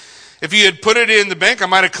 If you had put it in the bank, I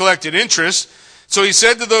might have collected interest. So he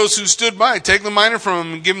said to those who stood by, take the mina from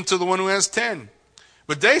him and give him to the one who has 10.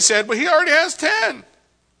 But they said, but he already has 10.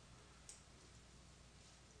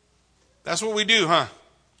 That's what we do, huh?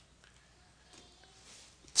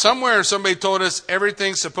 Somewhere somebody told us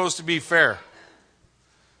everything's supposed to be fair.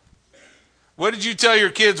 What did you tell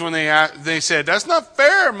your kids when they said, that's not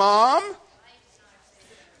fair, Mom?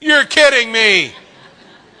 You're kidding me.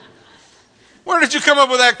 Where did you come up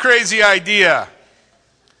with that crazy idea?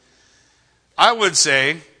 I would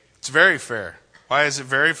say it's very fair. Why is it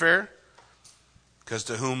very fair? Because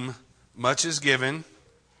to whom much is given,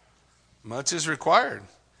 much is required.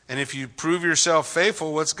 And if you prove yourself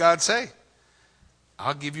faithful, what's God say?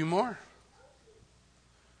 I'll give you more.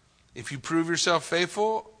 If you prove yourself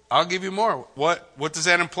faithful, I'll give you more. What does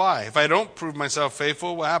that imply? If I don't prove myself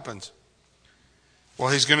faithful, what happens? Well,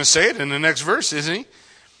 he's going to say it in the next verse, isn't he?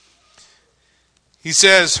 He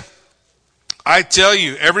says, I tell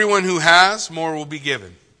you, everyone who has, more will be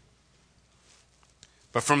given.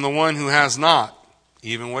 But from the one who has not,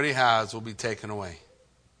 even what he has will be taken away.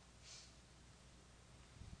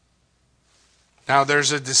 Now,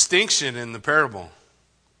 there's a distinction in the parable.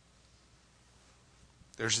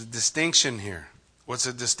 There's a distinction here. What's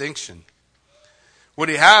a distinction? What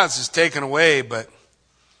he has is taken away, but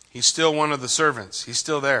he's still one of the servants. He's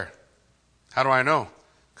still there. How do I know?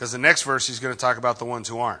 Because the next verse he's going to talk about the ones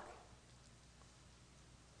who aren't.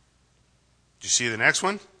 Do you see the next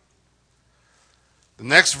one? The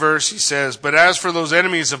next verse he says, but as for those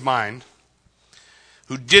enemies of mine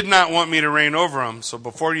who did not want me to reign over them, so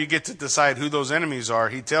before you get to decide who those enemies are,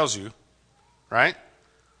 he tells you, right?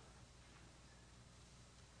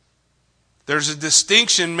 There's a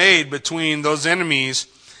distinction made between those enemies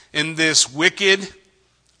and this wicked,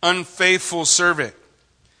 unfaithful servant.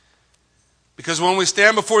 Because when we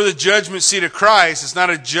stand before the judgment seat of Christ, it's not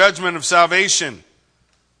a judgment of salvation.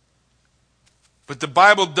 But the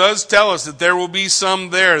Bible does tell us that there will be some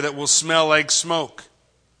there that will smell like smoke.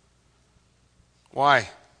 Why?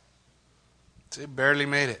 They barely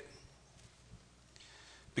made it.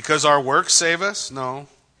 Because our works save us? No.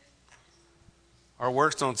 Our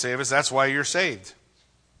works don't save us. That's why you're saved.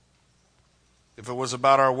 If it was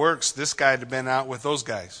about our works, this guy would have been out with those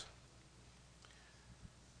guys.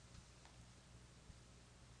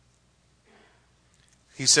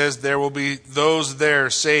 He says there will be those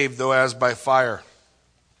there saved, though as by fire.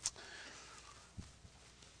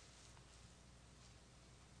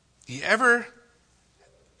 You ever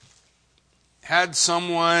had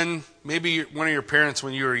someone, maybe one of your parents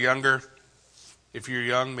when you were younger, if you're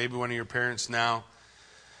young, maybe one of your parents now,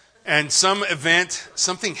 and some event,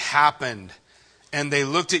 something happened, and they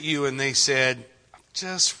looked at you and they said, I'm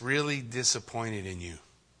just really disappointed in you.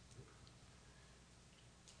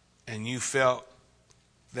 And you felt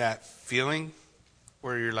that feeling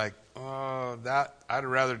where you're like, oh, that I'd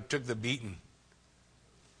rather took the beating.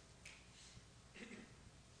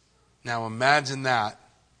 Now imagine that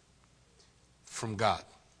from God.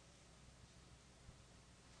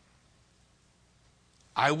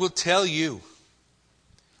 I will tell you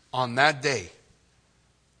on that day,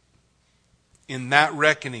 in that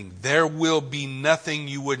reckoning, there will be nothing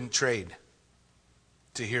you wouldn't trade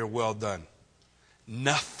to hear well done.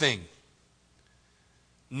 Nothing.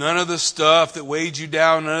 None of the stuff that weighed you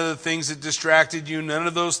down, none of the things that distracted you, none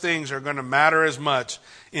of those things are going to matter as much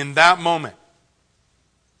in that moment.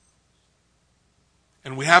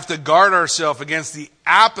 And we have to guard ourselves against the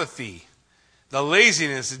apathy, the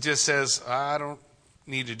laziness that just says, I don't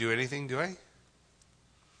need to do anything, do I?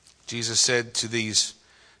 Jesus said to these,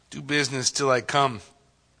 do business till I come.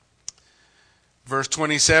 Verse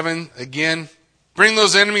 27, again, bring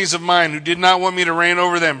those enemies of mine who did not want me to reign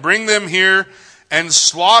over them. Bring them here and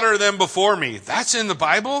slaughter them before me. That's in the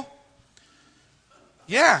Bible?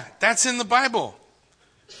 Yeah, that's in the Bible.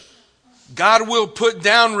 God will put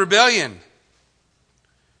down rebellion.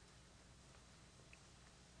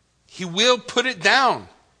 He will put it down.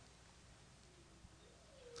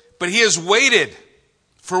 But he has waited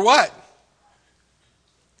for what?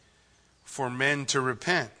 For men to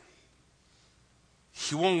repent.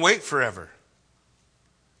 He won't wait forever.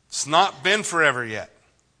 It's not been forever yet.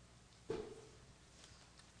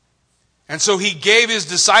 And so he gave his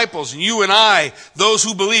disciples, and you and I, those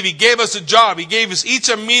who believe, he gave us a job. He gave us each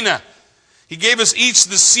a mina. He gave us each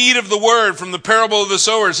the seed of the word from the parable of the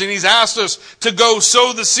sowers. And he's asked us to go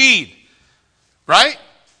sow the seed. Right?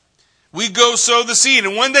 We go sow the seed,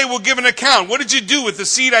 and one day we'll give an account. What did you do with the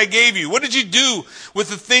seed I gave you? What did you do with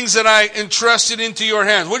the things that I entrusted into your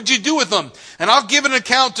hands? What did you do with them? And I'll give an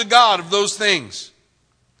account to God of those things.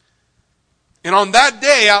 And on that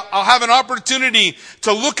day, I'll have an opportunity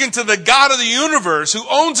to look into the God of the universe, who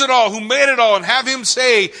owns it all, who made it all, and have him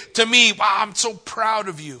say to me, wow, I'm so proud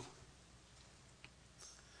of you.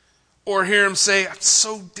 Or hear him say, I'm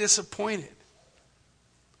so disappointed.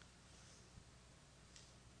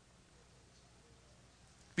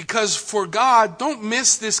 Because for God, don't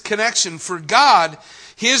miss this connection. For God,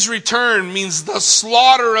 his return means the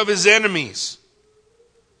slaughter of his enemies.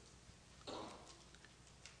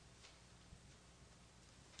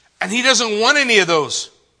 And he doesn't want any of those.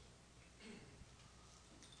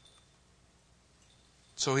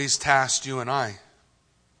 So he's tasked you and I.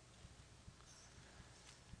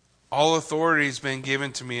 All authority has been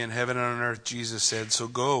given to me in heaven and on earth, Jesus said. So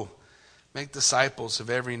go, make disciples of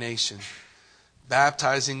every nation,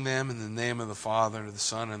 baptizing them in the name of the Father, the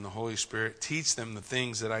Son, and the Holy Spirit. Teach them the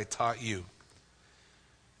things that I taught you.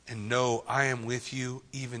 And know I am with you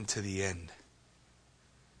even to the end.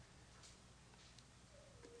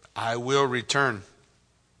 I will return.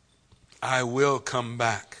 I will come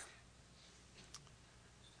back.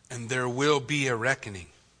 And there will be a reckoning.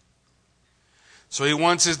 So he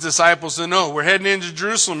wants his disciples to know, we're heading into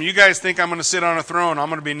Jerusalem. You guys think I'm going to sit on a throne. I'm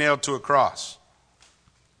going to be nailed to a cross.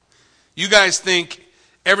 You guys think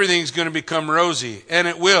everything's going to become rosy. And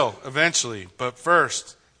it will eventually. But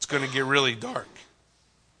first, it's going to get really dark.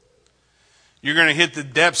 You're going to hit the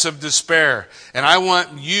depths of despair. And I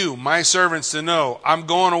want you, my servants, to know I'm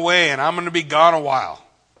going away and I'm going to be gone a while.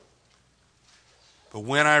 But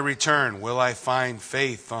when I return, will I find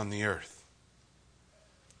faith on the earth?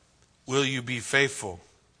 Will you be faithful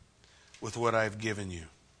with what I've given you?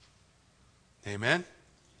 Amen?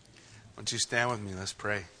 Why don't you stand with me? Let's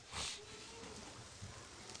pray.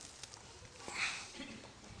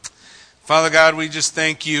 Father God, we just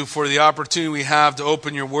thank you for the opportunity we have to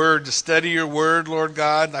open your word, to study your word, Lord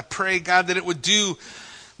God. I pray, God, that it would do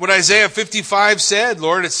what Isaiah 55 said,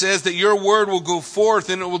 Lord. It says that your word will go forth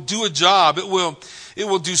and it will do a job. It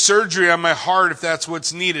will do surgery on my heart if that's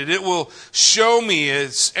what's needed. It will show me an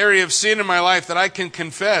area of sin in my life that I can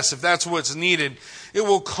confess if that's what's needed. It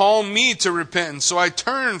will call me to repentance. So I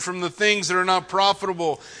turn from the things that are not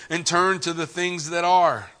profitable and turn to the things that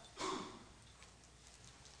are.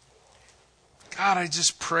 God, I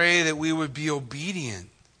just pray that we would be obedient.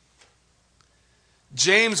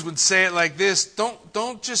 James would say it like this,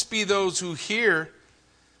 don't just be those who hear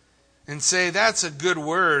and say, that's a good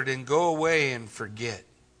word, and go away and forget.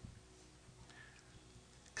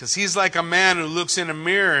 Because he's like a man who looks in a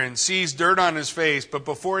mirror and sees dirt on his face, but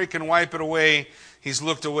before he can wipe it away, he's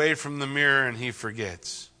looked away from the mirror and he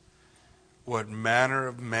forgets what manner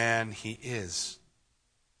of man he is.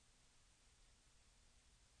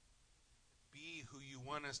 Be who you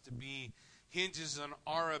want us to be hinges on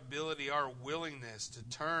our ability, our willingness to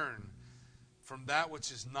turn from that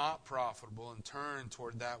which is not profitable and turn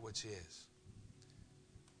toward that which is.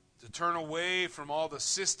 To turn away from all the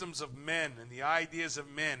systems of men and the ideas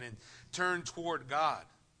of men and turn toward God.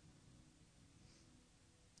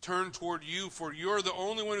 Turn toward you, for you're the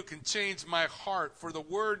only one who can change my heart. For the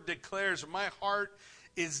word declares my heart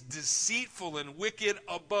is deceitful and wicked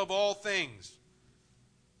above all things.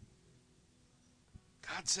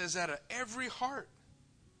 God says that of every heart.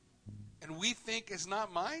 And we think it's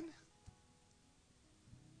not mine?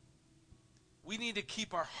 We need to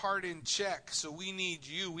keep our heart in check. So we need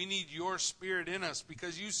you. We need your spirit in us.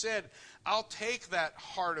 Because you said, I'll take that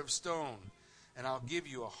heart of stone and I'll give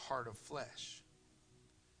you a heart of flesh.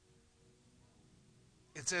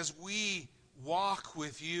 It's as we walk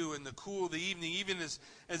with you in the cool of the evening, even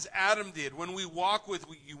as Adam did, when we walk with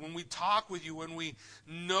you, when we talk with you, when we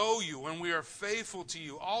know you, when we are faithful to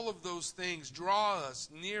you, all of those things draw us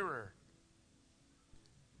nearer.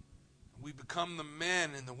 We become the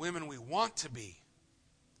men and the women we want to be.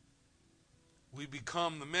 We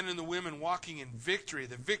become the men and the women walking in victory,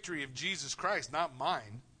 the victory of Jesus Christ, not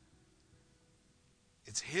mine.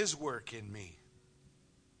 It's his work in me.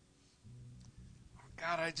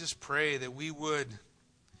 God, I just pray that we would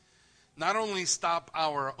not only stop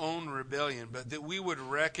our own rebellion, but that we would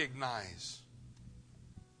recognize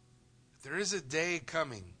that there is a day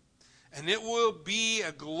coming, and it will be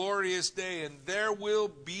a glorious day, and there will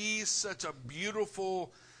be such a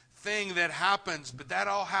beautiful thing that happens, but that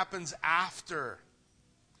all happens after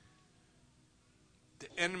the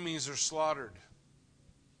enemies are slaughtered.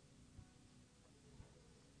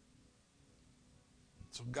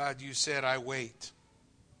 So God, you said, I wait.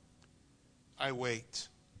 I wait.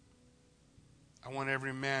 I want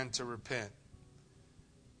every man to repent.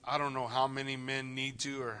 I don't know how many men need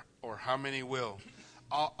to or how many will.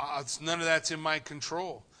 None of that's in my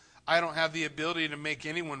control. I don't have the ability to make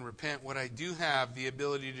anyone repent. What I do have the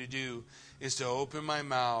ability to do is to open my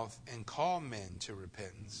mouth and call men to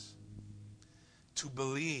repentance, to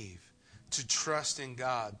believe, to trust in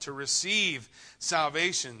God, to receive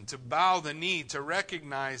salvation, to bow the knee, to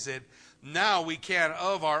recognize that now we can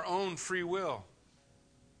of our own free will.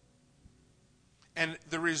 And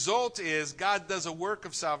the result is God does a work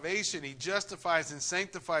of salvation. He justifies and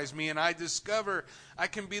sanctifies me, and I discover I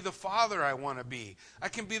can be the father I want to be. I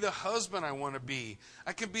can be the husband I want to be.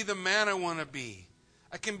 I can be the man I want to be.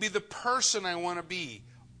 I can be the person I want to be,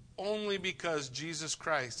 only because Jesus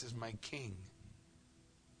Christ is my King.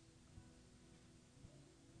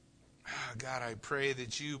 God, I pray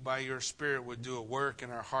that you, by your Spirit, would do a work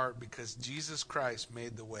in our heart, because Jesus Christ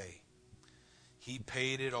made the way. He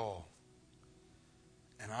paid it all.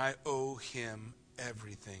 And I owe him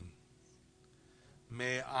everything.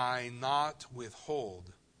 May I not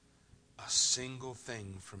withhold a single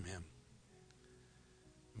thing from him.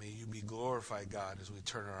 May you be glorified, God, as we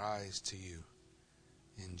turn our eyes to you.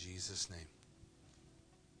 In Jesus' name.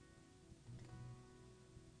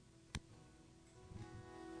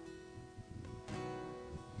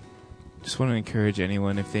 Just want to encourage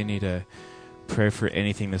anyone, if they need a prayer for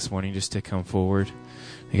anything this morning, just to come forward.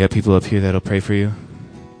 We got people up here that'll pray for you.